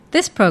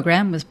This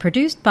program was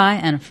produced by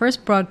and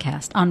first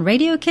broadcast on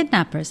Radio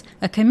Kidnappers,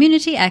 a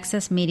community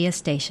access media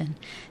station.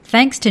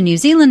 Thanks to New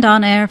Zealand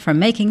On Air for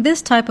making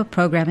this type of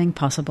programming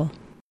possible.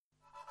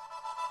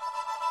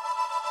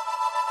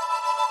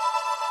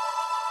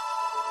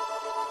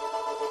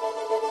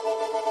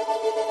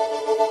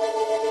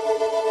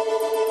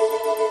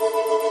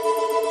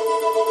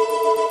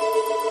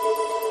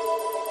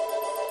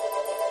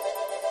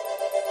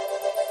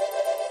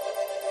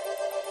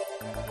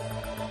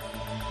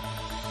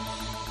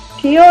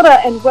 Kia ora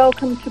and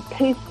welcome to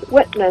Peace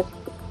Witness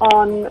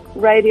on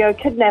Radio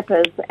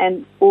Kidnappers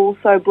and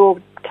also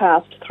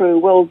broadcast through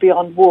World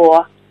Beyond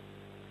War.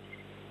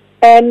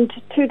 And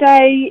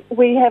today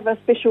we have a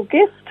special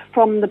guest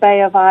from the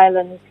Bay of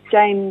Islands,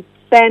 Jane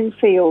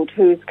Banfield,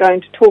 who's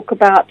going to talk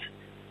about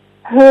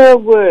her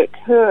work,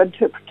 her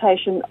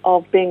interpretation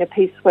of being a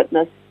peace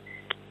witness.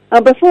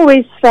 Before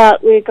we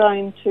start, we're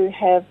going to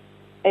have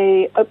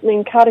a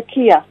opening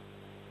karakia,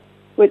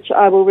 which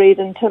I will read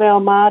in Te Reo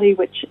Māori,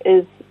 which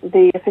is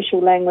the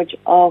official language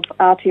of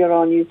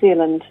Aotearoa, New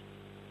Zealand,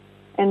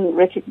 and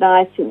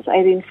recognised since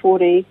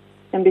 1840,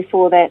 and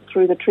before that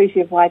through the Treaty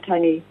of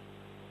Waitangi,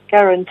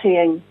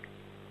 guaranteeing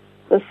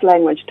this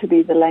language to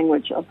be the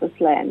language of this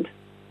land.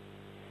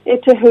 E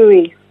te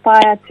hui,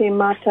 whaia te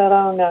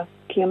mātauranga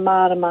kia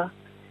marama,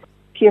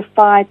 kia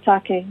whai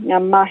take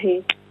ngā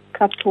mahi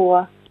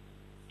katoa,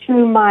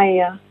 tū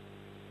maia,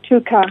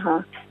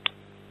 tūkaha,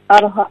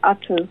 aroha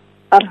atu,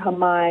 aroha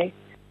mai,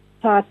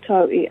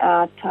 tātou I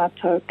a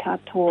tātou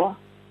katoa.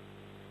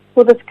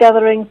 For this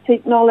gathering,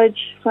 seek knowledge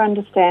for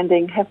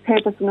understanding, have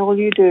purpose in all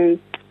you do.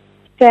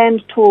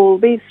 Stand tall,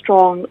 be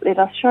strong, let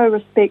us show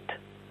respect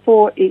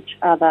for each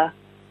other.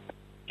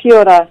 Kia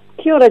ora.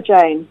 Kia ora,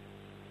 Jane.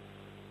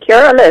 Kia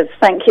ora, Liz.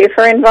 Thank you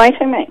for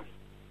inviting me.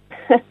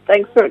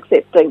 Thanks for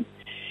accepting.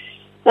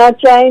 Now,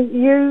 Jane,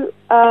 you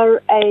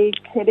are a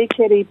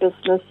keri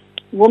business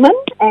woman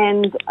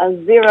and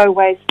a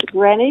zero-waste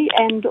granny,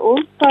 and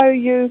also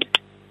you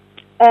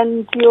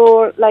and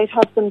your late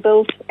husband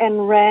built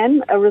and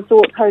ran a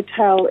resort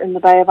hotel in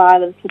the Bay of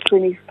Islands for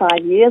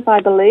 25 years,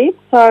 I believe.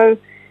 So,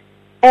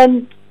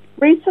 and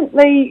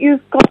recently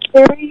you've got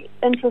very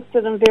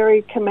interested and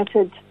very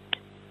committed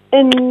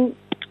in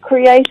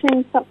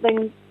creating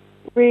something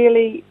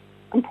really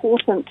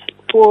important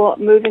for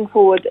moving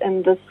forward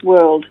in this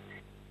world,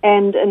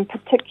 and in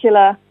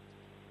particular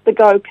the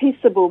Go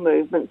Peaceable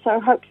movement.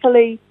 So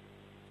hopefully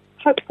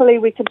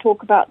we can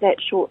talk about that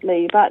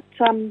shortly. But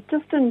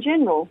just in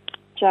general,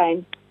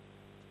 Jane,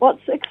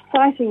 what's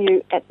exciting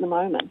you at the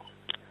moment?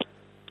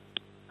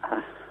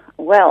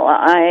 Well,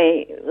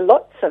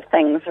 lots of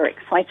things are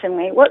exciting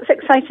me. What's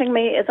exciting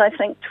me is I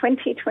think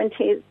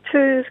 2022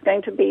 is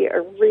going to be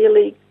a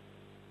really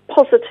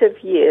positive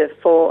year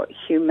for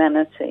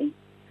humanity.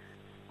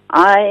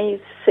 I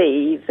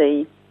see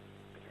the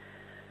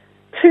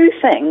two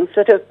things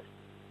that have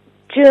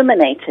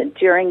germinated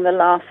during the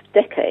last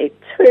decade,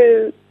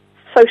 two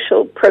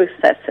social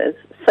processes,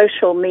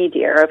 social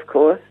media, of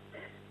course,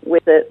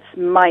 with its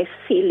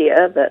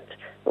mycelia that,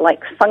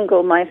 like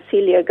fungal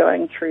mycelia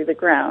going through the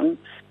ground,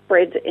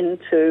 spread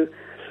into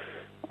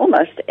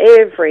almost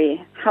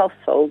every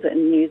household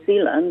in New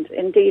Zealand,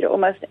 indeed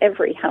almost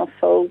every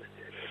household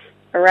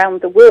around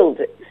the world,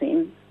 it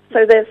seems.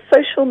 So there's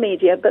social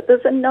media, but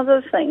there's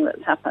another thing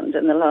that's happened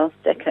in the last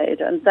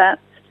decade, and that's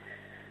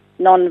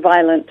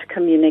non-violent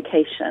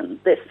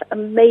communication, this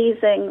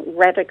amazing,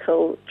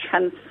 radical,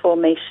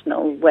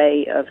 transformational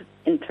way of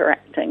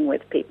interacting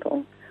with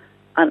people.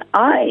 And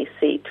I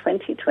see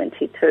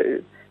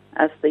 2022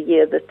 as the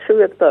year the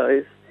two of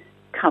those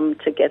come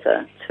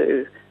together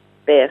to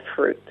bear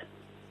fruit.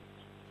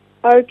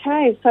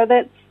 Okay, so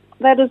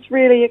that is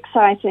really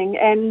exciting.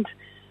 And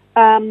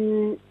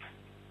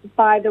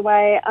by the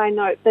way, I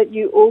note that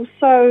you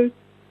also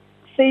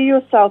see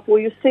yourself, or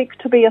you seek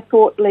to be a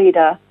thought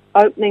leader,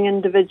 opening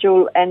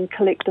individual and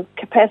collective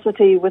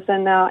capacity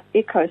within our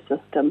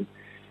ecosystem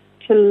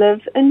to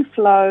live in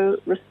flow,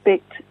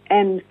 respect,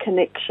 and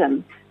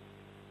connection.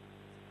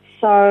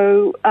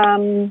 So,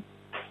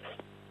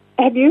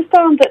 have you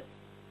found that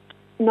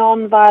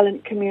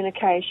non-violent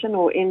communication,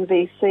 or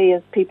NVC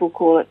as people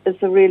call it,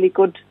 is a really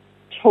good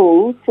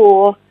tool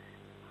for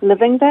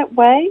living that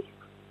way?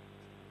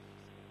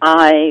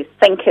 I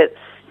think it's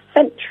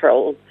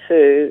central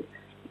to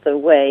the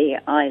way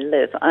I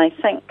live. I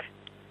think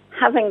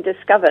having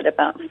discovered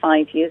about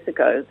 5 years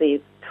ago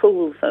these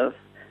tools of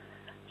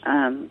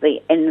the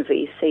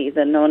NVC,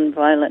 the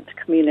non-violent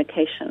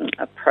communication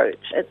approach,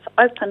 it's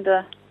opened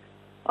a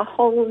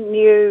whole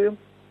new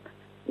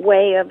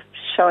way of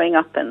showing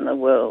up in the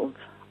world.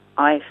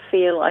 I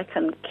feel I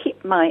can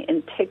keep my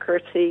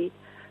integrity,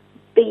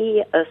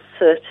 be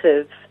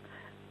assertive,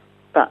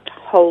 but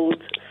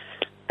hold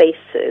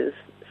spaces,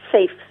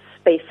 safe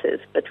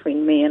spaces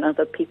between me and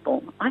other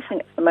people. I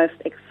think it's the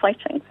most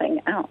exciting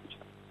thing out.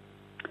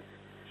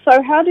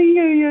 So how do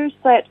you use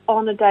that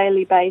on a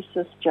daily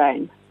basis,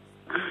 Jane?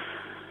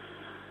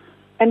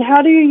 And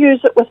how do you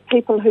use it with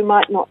people who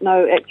might not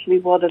know actually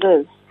what it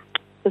is?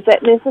 Is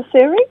that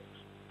necessary?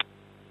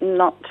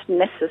 not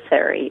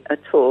necessary at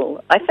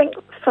all. I think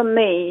for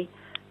me,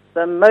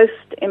 the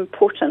most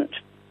important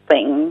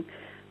thing,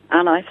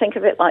 and I think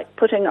of it like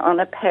putting on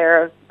a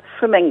pair of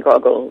swimming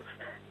goggles,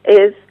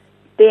 is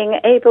being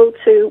able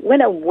to,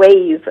 when a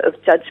wave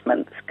of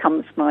judgments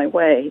comes my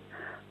way,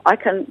 I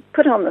can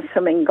put on the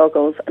swimming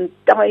goggles and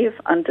dive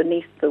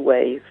underneath the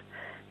wave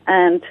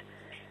and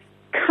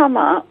come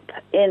up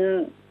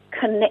in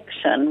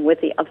connection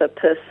with the other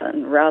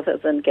person rather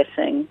than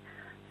getting,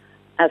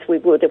 as we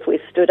would if we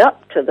stood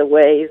up to the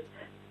wave,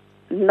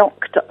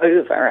 knocked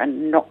over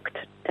and knocked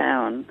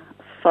down.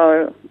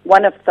 So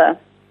one of the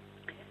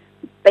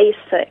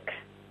basic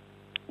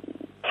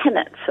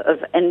tenets of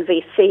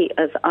NVC,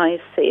 as I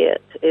see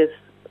it, is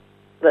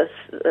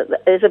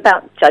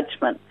about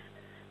judgment.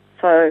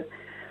 So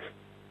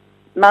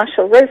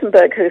Marshall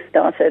Rosenberg, who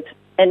started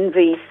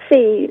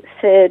NVC,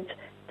 said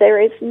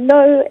there is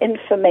no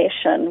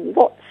information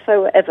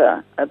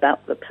whatsoever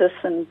about the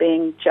person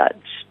being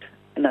judged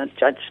in a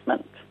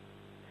judgment.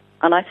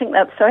 And I think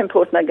that's so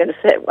important, I'm going to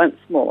say it once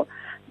more.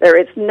 There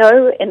is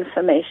no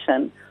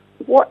information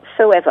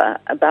whatsoever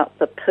about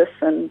the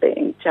person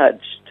being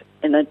judged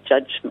in a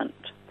judgment.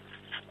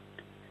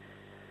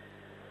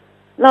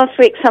 Last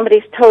week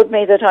somebody told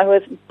me that I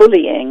was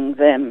bullying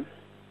them.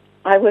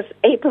 I was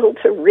able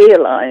to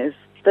realize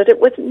that it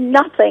was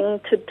nothing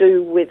to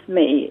do with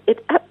me.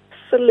 It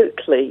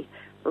absolutely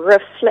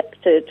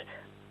reflected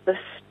the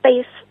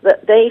space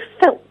that they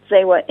felt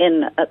they were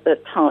in at the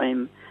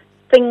time.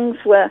 Things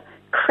were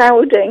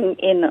crowding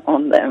in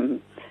on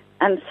them.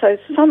 And so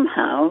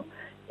somehow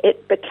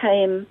it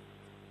became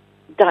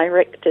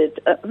directed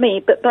at me.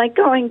 But by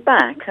going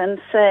back and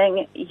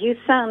saying, you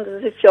sound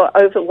as if you're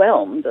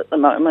overwhelmed at the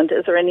moment,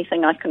 is there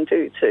anything I can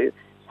do to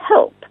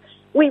help?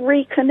 We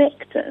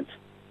reconnected.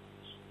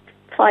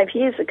 5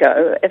 years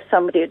ago, if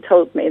somebody had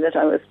told me that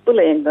I was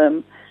bullying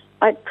them,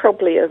 I'd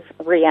probably have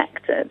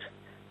reacted.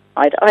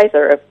 I'd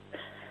either have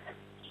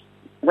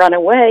run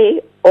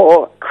away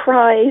or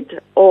cried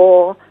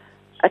or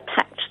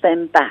attached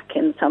them back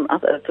in some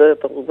other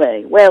verbal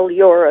way. Well,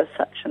 you're a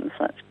such and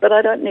such. But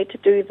I don't need to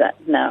do that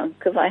now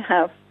because I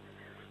have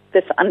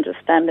this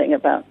understanding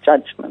about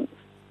judgments.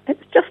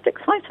 It's just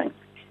exciting.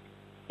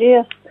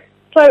 Yeah.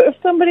 So if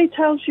somebody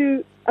tells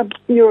you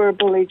you're a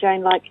bully,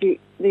 Jane, like the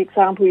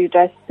example you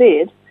just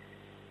said,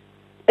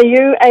 are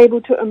you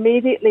able to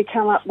immediately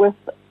come up with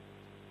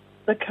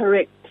the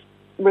correct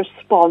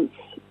response,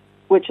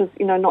 which is,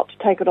 not to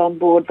take it on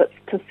board, but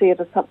to see it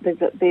as something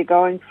that they're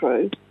going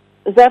through?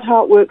 Is that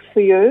how it works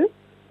for you?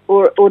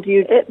 Or do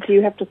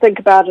you have to think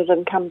about it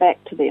and come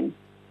back to them?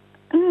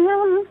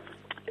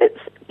 It's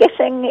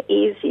getting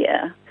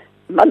easier.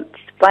 Month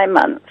by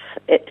month,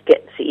 it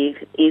gets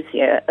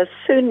easier. As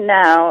soon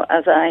now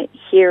as I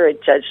hear a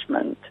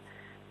judgment,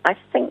 I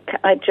think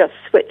I just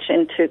switch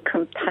into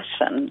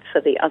compassion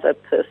for the other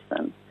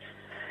person.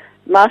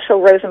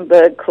 Marshall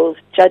Rosenberg calls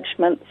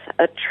judgments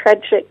a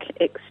tragic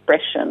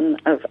expression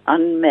of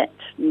unmet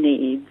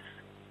needs.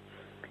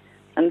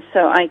 And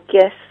so I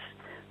guess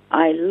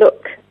I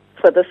look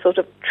for the sort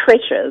of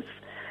treasures,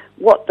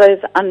 what those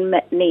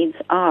unmet needs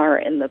are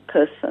in the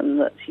person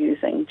that's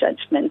using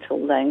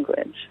judgmental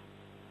language.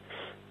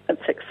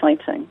 It's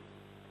exciting.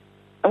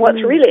 And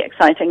what's really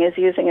exciting is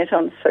using it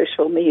on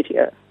social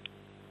media.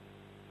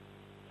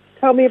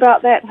 Tell me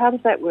about that. How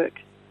does that work?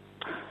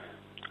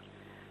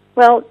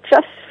 Well,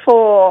 just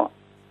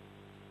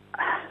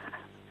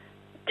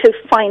to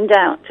find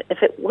out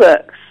if it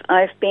works,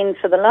 I've been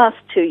for the last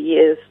 2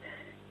 years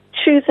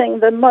choosing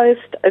the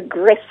most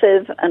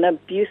aggressive and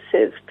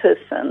abusive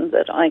person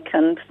that I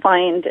can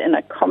find in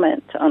a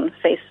comment on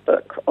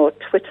Facebook or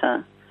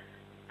Twitter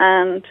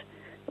and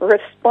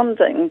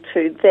responding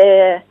to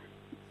their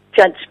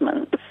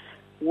judgments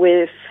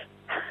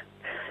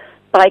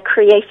by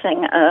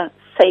creating a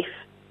safe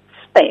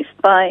space,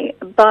 by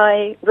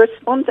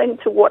responding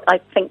to what I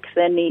think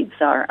their needs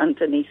are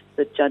underneath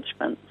the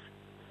judgments.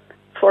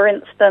 For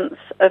instance,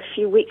 a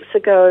few weeks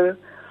ago,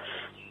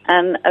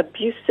 an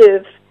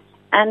abusive,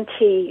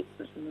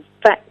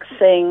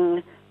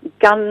 anti-vaxxing,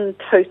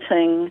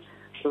 gun-toting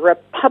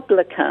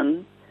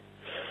Republican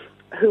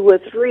who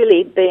was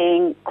really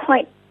being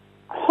quite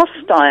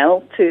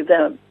hostile to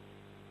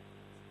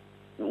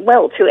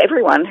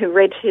everyone who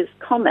read his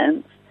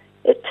comments.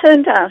 It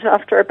turned out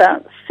after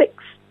about 6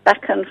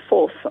 back and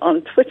forth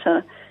on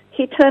Twitter,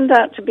 he turned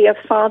out to be a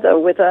father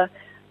with a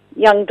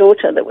young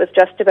daughter that was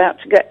just about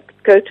to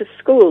go to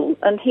school,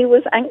 and he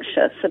was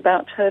anxious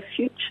about her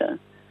future.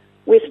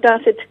 We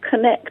started to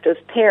connect as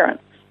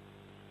parents.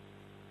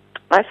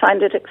 I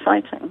find it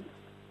exciting.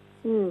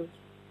 And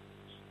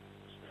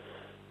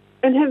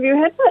have you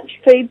had much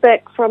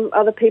feedback from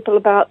other people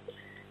about,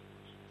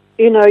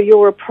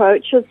 your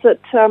approach? Is it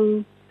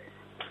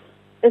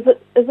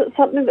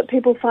something that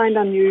people find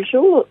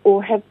unusual,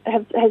 or have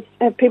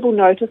people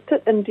noticed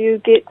it? And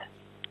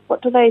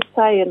what do they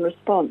say in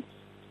response?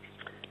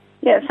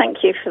 Yeah,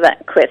 thank you for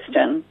that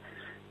question.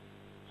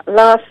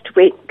 Last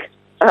week,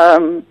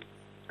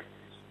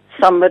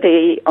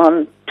 somebody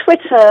on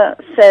Twitter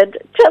said,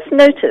 just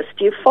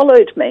noticed you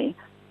followed me.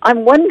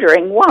 I'm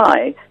wondering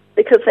why,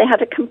 because they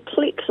had a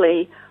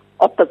completely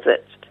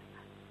opposite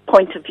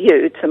point of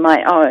view to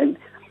my own.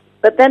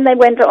 But then they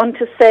went on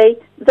to say,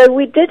 though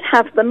we did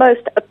have the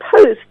most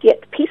opposed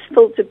yet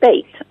peaceful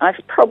debate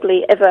I've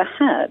probably ever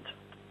had.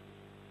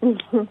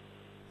 Mm-hmm.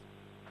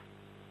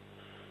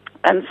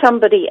 And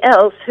somebody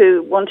else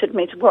who wanted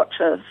me to watch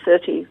a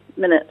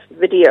 30-minute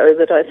video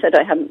that I said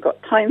I hadn't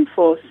got time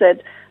for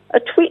said, a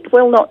tweet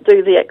will not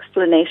do the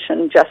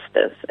explanation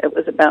justice. It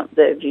was about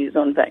their views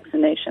on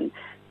vaccination.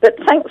 But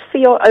thanks for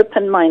your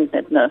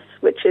open-mindedness,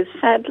 which is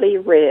sadly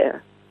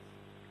rare.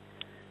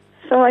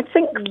 So I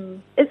think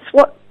it's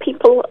what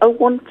people are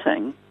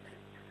wanting.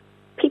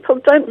 People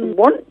don't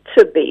want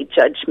to be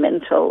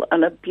judgmental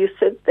and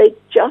abusive. They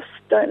just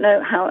don't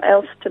know how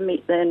else to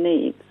meet their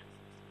needs.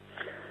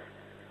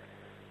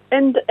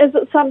 And is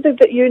it something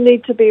that you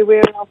need to be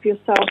aware of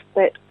yourself,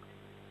 that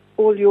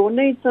all your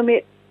needs are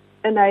met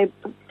and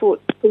for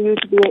you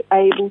to be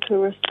able to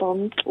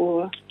respond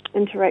or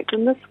interact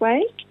in this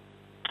way?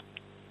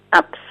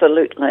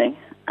 Absolutely,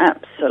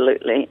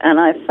 absolutely. And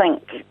I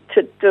think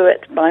to do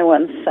it by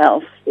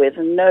oneself with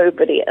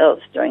nobody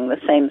else doing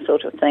the same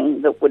sort of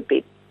thing, that would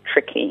be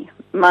tricky.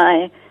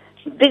 My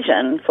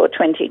vision for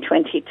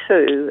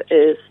 2022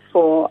 is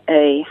for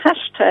a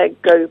hashtag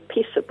Go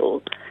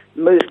Peaceable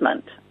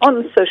movement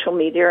on social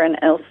media and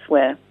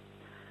elsewhere.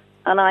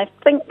 And I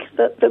think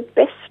that the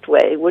best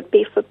way would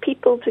be for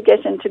people to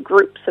get into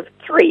groups of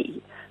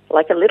 3,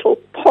 like a little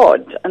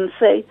pod, and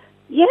say,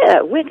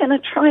 yeah, we're going to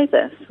try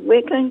this.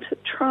 We're going to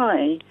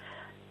try,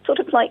 sort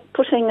of like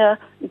putting a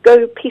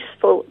Go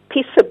Peaceable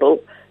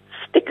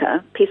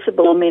sticker,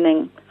 peaceable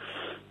meaning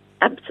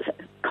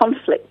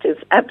conflict is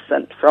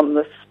absent from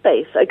the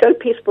space, a Go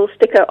Peaceable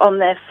sticker on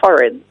their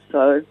forehead.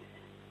 So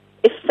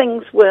if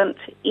things weren't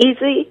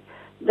easy,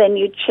 then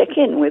you check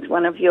in with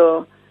one of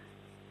your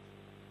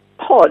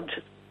pod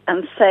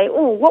and say,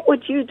 oh, what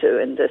would you do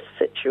in this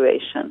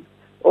situation?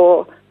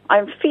 Or,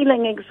 I'm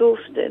feeling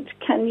exhausted.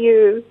 Can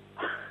you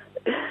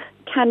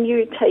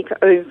take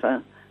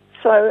over?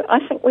 So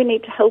I think we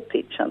need to help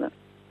each other.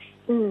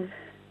 Mm.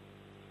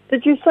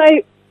 Did you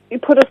say you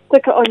put a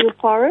sticker on your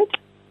forehead?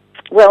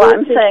 Well,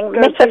 I'm saying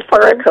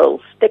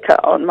metaphorical sticker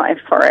on my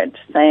forehead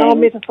saying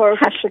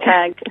metaphorical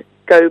hashtag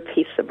Go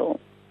Peaceable.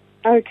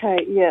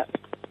 Okay, yeah,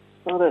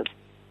 got it.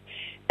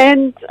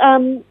 And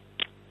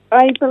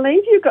I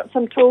believe you've got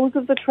some tools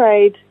of the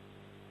trade,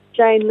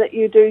 Jane, that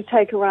you do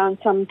take around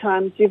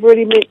sometimes. You've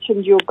already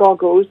mentioned your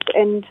goggles,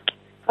 and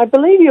I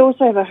believe you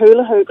also have a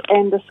hula hoop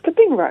and a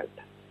skipping rope.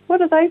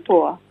 What are they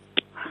for?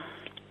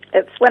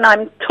 It's when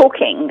I'm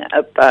talking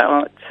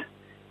about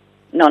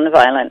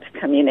nonviolent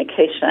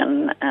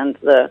communication and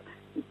the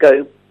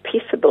Go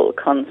Peaceable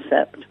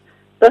concept.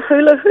 The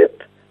hula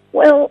hoop,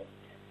 well,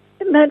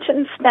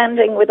 imagine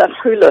standing with a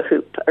hula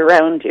hoop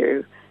around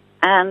you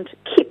and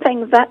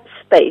keeping that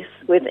space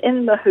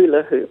within the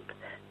hula hoop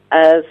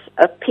as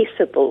a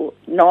peaceable,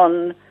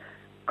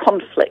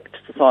 non-conflict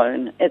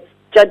zone. It's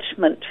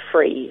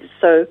judgment-free.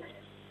 So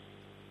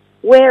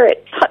where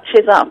it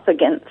touches up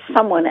against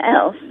someone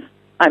else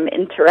I'm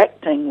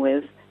interacting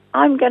with,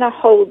 I'm going to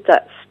hold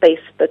that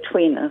space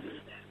between us.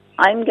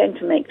 I'm going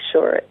to make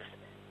sure it's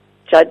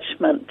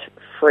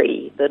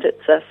judgment-free, that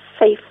it's a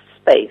safe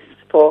space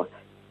for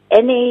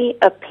any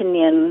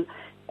opinion,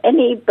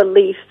 any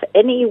belief,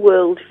 any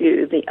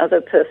worldview the other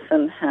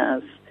person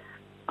has.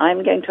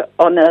 I'm going to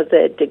honor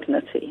their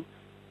dignity.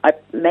 I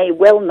may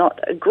well not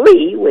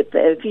agree with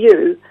their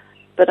view,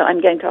 but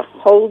I'm going to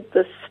hold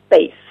the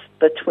space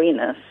between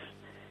us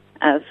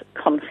as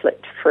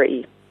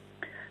conflict-free.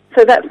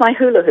 So that's my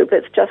hula hoop.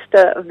 It's just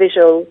a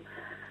visual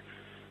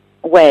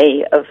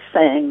way of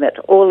saying that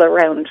all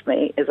around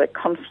me is a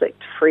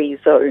conflict-free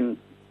zone.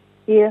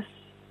 Yes.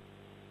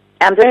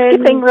 And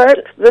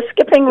the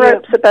skipping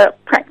rope's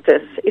about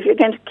practice. If you're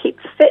going to keep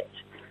fit,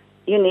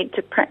 you need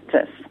to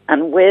practice.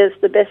 And where's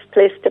the best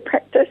place to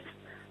practice?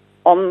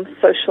 On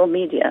social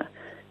media.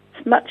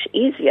 It's much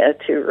easier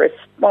to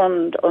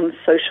respond on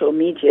social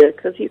media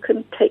because you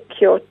can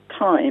take your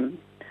time.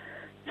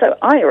 So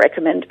I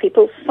recommend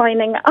people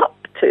signing up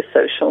to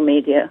social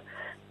media,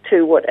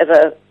 to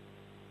whatever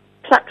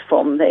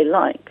platform they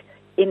like,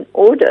 in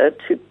order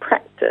to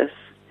practice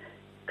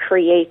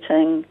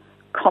creating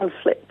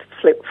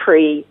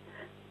conflict-free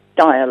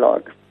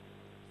dialogue.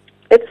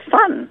 It's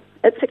fun.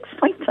 It's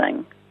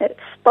exciting. It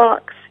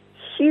sparks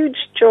huge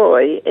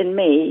joy in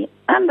me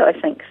and I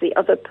think the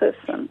other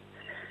person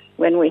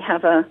when we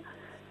have a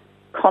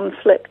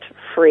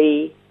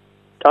conflict-free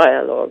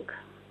dialogue.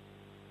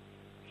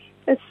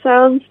 It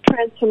sounds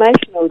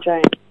transformational,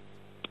 Jane.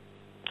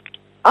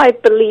 I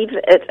believe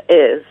it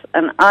is,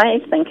 and I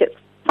think it's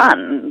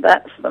fun.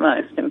 That's the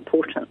most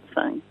important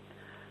thing.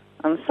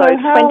 And so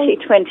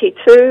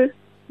 2022,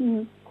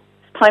 it's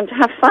time to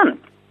have fun.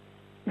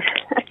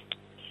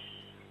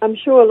 I'm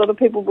sure a lot of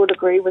people would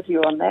agree with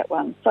you on that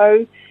one.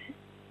 So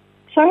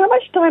how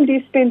much time do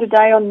you spend a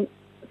day on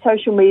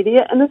social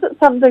media, and is it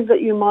something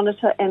that you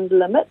monitor and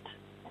limit?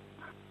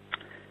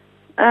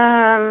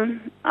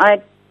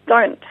 I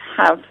don't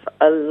have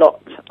a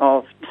lot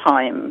of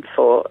time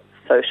for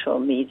social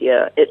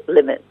media, it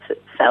limits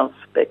itself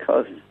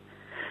because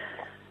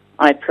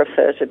I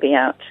prefer to be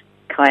out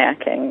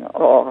kayaking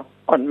or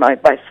on my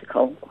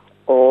bicycle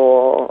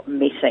or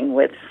meeting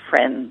with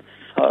friends.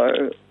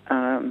 So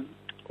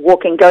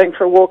going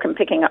for a walk and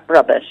picking up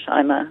rubbish.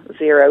 I'm a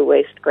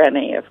zero-waste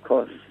granny, of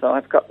course, so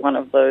I've got one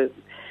of those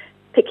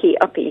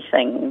picky-uppy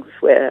things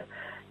where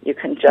you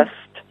can just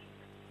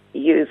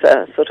use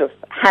a sort of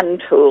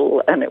hand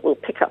tool and it will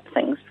pick up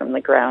things from the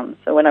ground.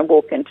 So when I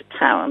walk into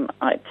town,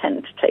 I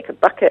tend to take a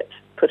bucket,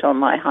 put on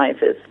my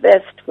high-vis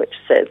vest, which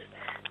says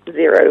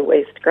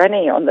zero-waste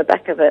granny on the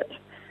back of it,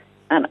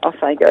 and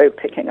off I go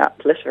picking up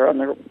litter on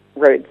the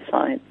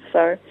roadside.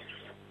 So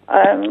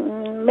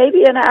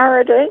maybe an hour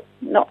a day,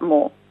 not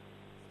more.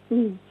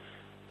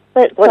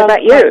 That what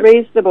about you?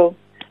 Reasonable.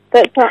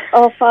 That's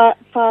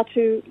far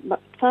too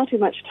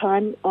much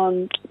time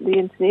on the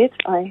internet,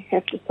 I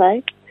have to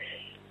say.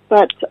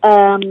 But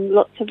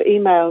lots of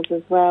emails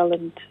as well,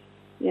 and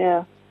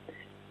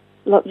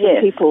lots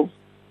of people.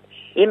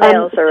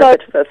 Emails are a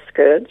bit of a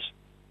scourge.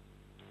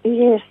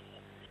 Yes.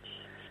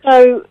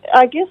 So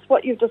I guess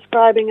what you're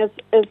describing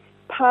is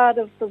part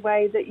of the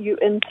way that you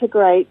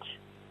integrate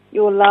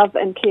your love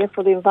and care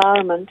for the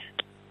environment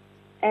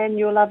and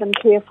your love and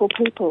care for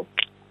people.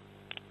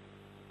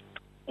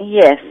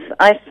 Yes,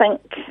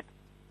 thank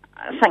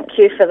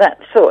you for that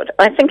thought.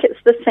 I think it's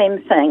the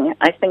same thing.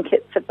 I think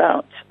it's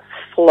about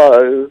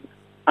flow.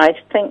 I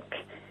think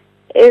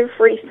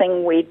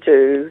everything we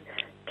do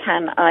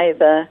can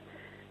either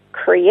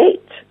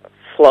create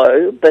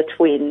flow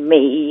between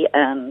me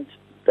and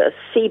the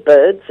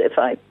seabirds. If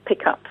I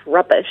pick up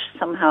rubbish,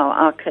 somehow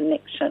our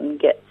connection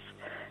gets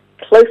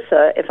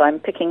closer if I'm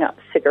picking up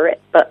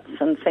cigarette butts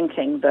and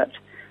thinking that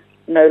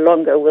no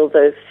longer will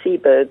those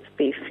seabirds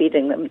be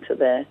feeding them to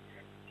their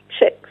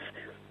chicks.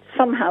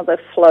 Somehow the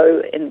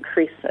flow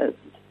increases.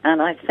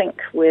 And I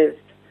think with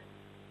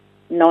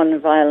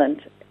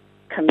nonviolent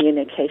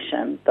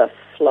communication, the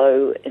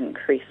flow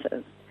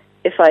increases.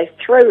 If I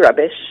throw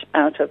rubbish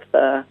out of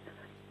the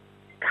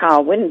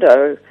car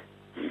window,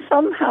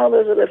 somehow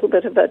there's a little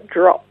bit of a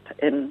drop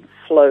in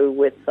flow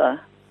with the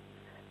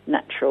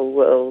natural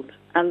world.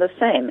 And the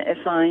same,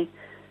 if I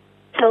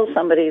tell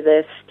somebody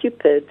they're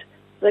stupid,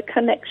 the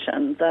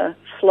connection, the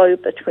flow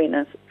between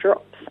us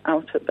drops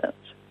out a bit.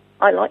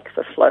 I like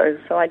the flow,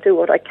 so I do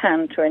what I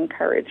can to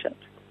encourage it.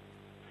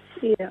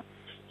 Yeah,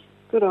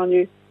 good on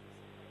you.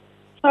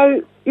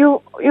 So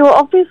you're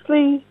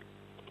obviously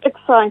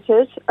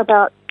excited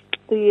about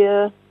the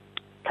year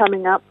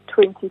coming up,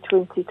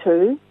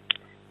 2022,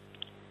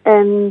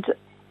 and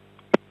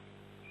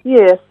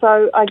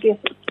so I guess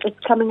it's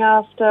coming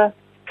after,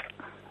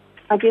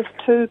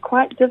 two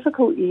quite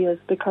difficult years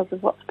because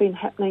of what's been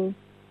happening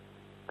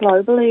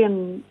globally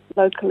and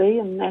locally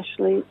and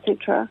nationally,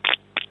 etc.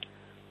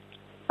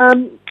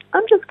 I'm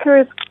just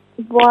curious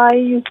why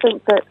you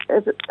think that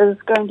it is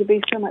going to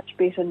be so much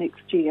better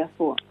next year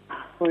for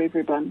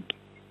everyone.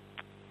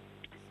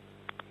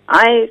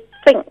 I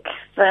think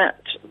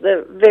that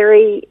the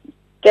very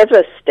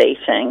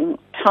devastating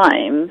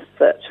times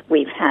that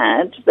we've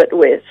had, that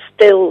we're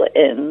still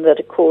in, that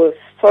have caused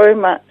so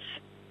much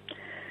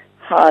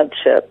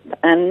hardship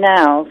and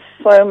now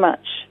so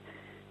much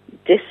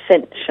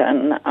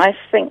dissension, I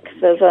think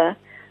there's a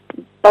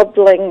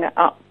bubbling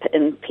up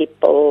in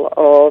people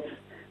of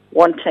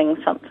wanting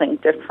something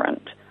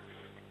different.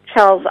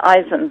 Charles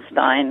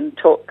Eisenstein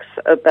talks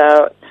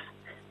about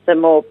the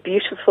more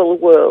beautiful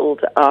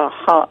world our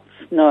hearts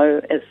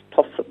know is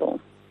possible.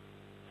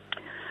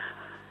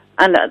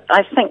 And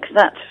I think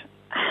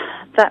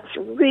that's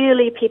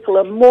really, people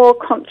are more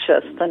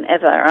conscious than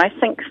ever. I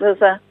think there's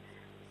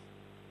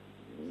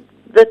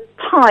the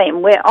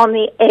time we're on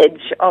the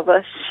edge of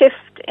a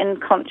shift in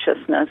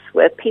consciousness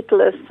where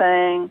people are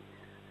saying,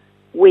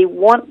 we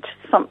want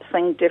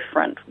something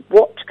different.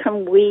 What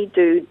can we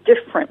do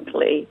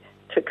differently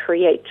to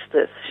create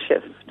this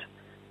shift?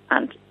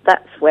 And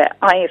that's where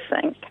I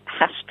think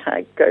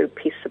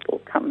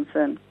 #GoPeaceable comes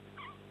in.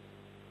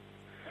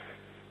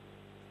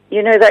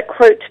 You know that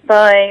quote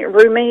by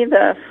Rumi,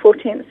 the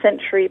 14th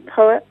century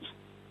poet?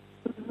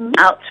 Mm-hmm.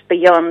 Out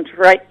beyond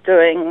right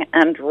doing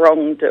and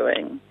wrong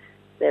doing,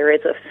 there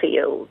is a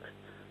field.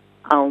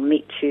 I'll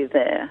meet you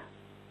there.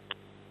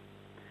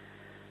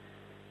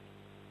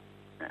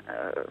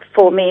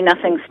 For me,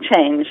 nothing's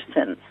changed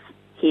since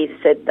he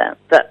said that.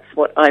 That's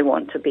what I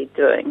want to be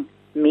doing,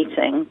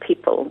 meeting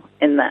people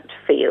in that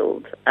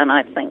field. And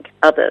I think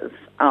others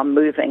are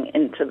moving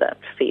into that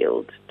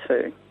field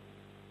too.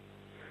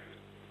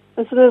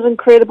 Isn't it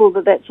incredible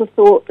that that's a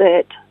thought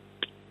that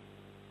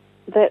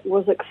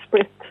was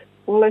expressed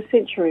all those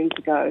centuries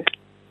ago?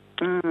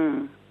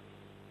 Mm.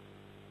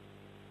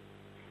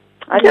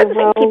 I don't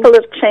think people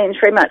have changed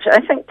very much.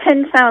 I think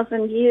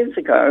 10,000 years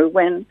ago,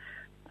 when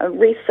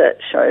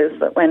research shows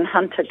that when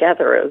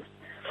hunter-gatherers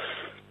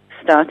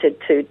started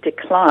to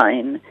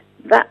decline,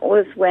 that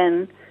was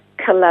when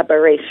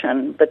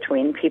collaboration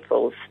between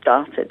people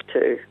started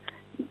to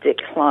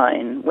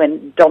decline,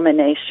 when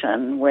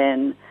domination,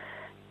 when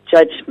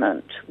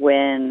judgment,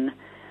 when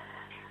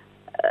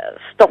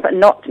stop at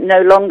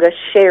no longer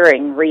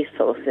sharing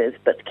resources,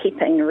 but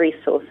keeping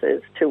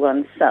resources to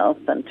oneself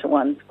and to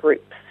one's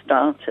group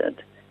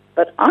started.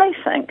 But I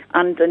think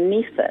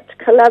underneath it,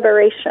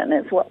 collaboration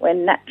is what we're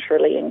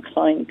naturally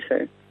inclined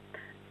to.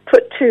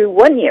 Put two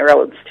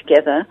 1-year-olds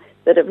together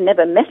that have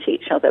never met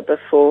each other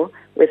before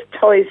with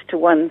toys to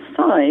one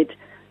side,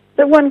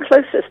 the one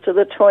closest to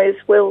the toys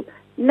will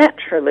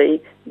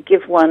naturally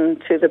give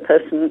one to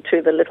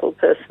the little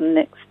person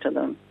next to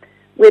them.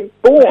 We're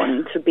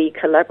born to be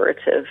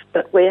collaborative,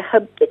 but we're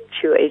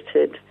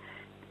habituated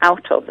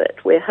out of it.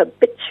 We're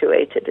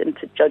habituated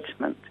into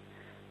judgment.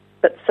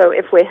 But so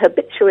if we're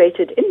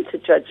habituated into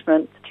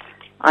judgment,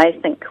 I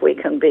think we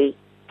can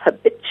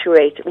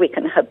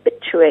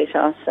habituate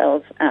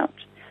ourselves out.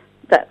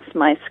 That's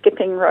my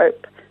skipping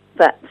rope,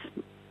 that's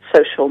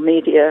social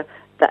media,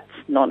 that's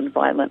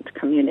nonviolent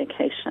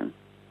communication.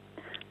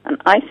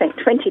 And I think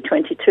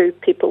 2022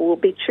 people will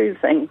be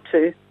choosing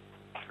to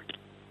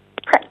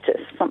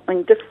practice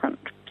something different.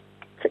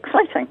 It's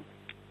exciting.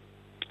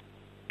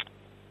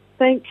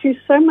 Thank you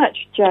so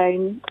much,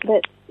 Jane.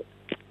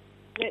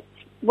 That's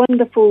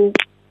wonderful.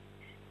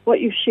 What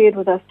you've shared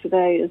with us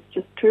today is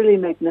just truly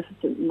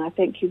magnificent, and I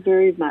thank you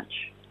very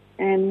much.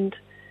 And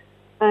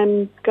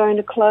I'm going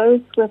to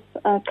close with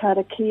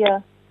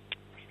karakia.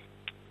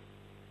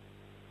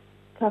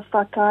 Ka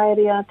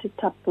whakaerea te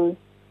tapu,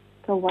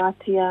 ka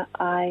wātia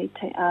ai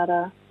te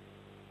ara,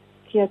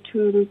 kia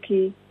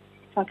tūruki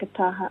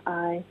whakataha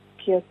ai,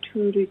 kia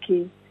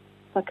tūruki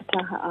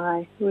whakataha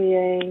ai,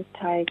 hui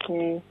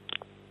taike.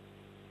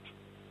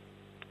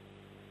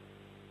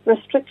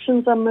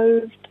 Restrictions are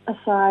moved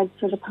aside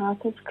so the path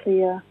is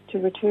clear to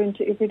return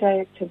to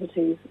everyday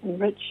activities,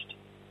 enriched,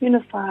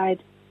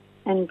 unified,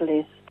 and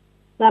blessed.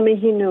 Ngā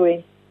mihi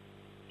nui,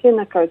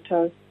 tēnā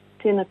koutou,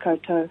 tēnā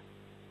koutou,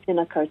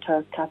 tēnā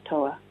koutou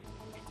katoa.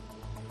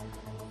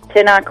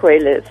 Tēnā koe,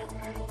 Liz.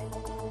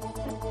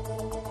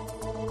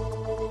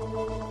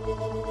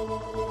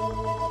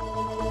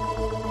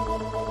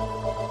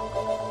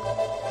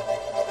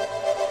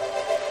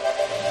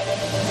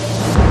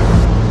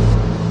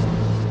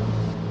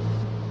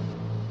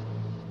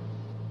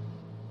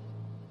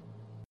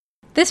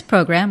 This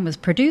program was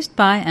produced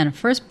by and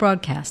first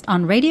broadcast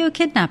on Radio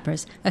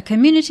Kidnappers, a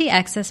community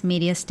access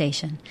media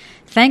station.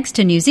 Thanks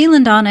to New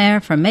Zealand On Air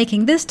for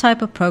making this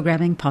type of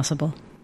programming possible.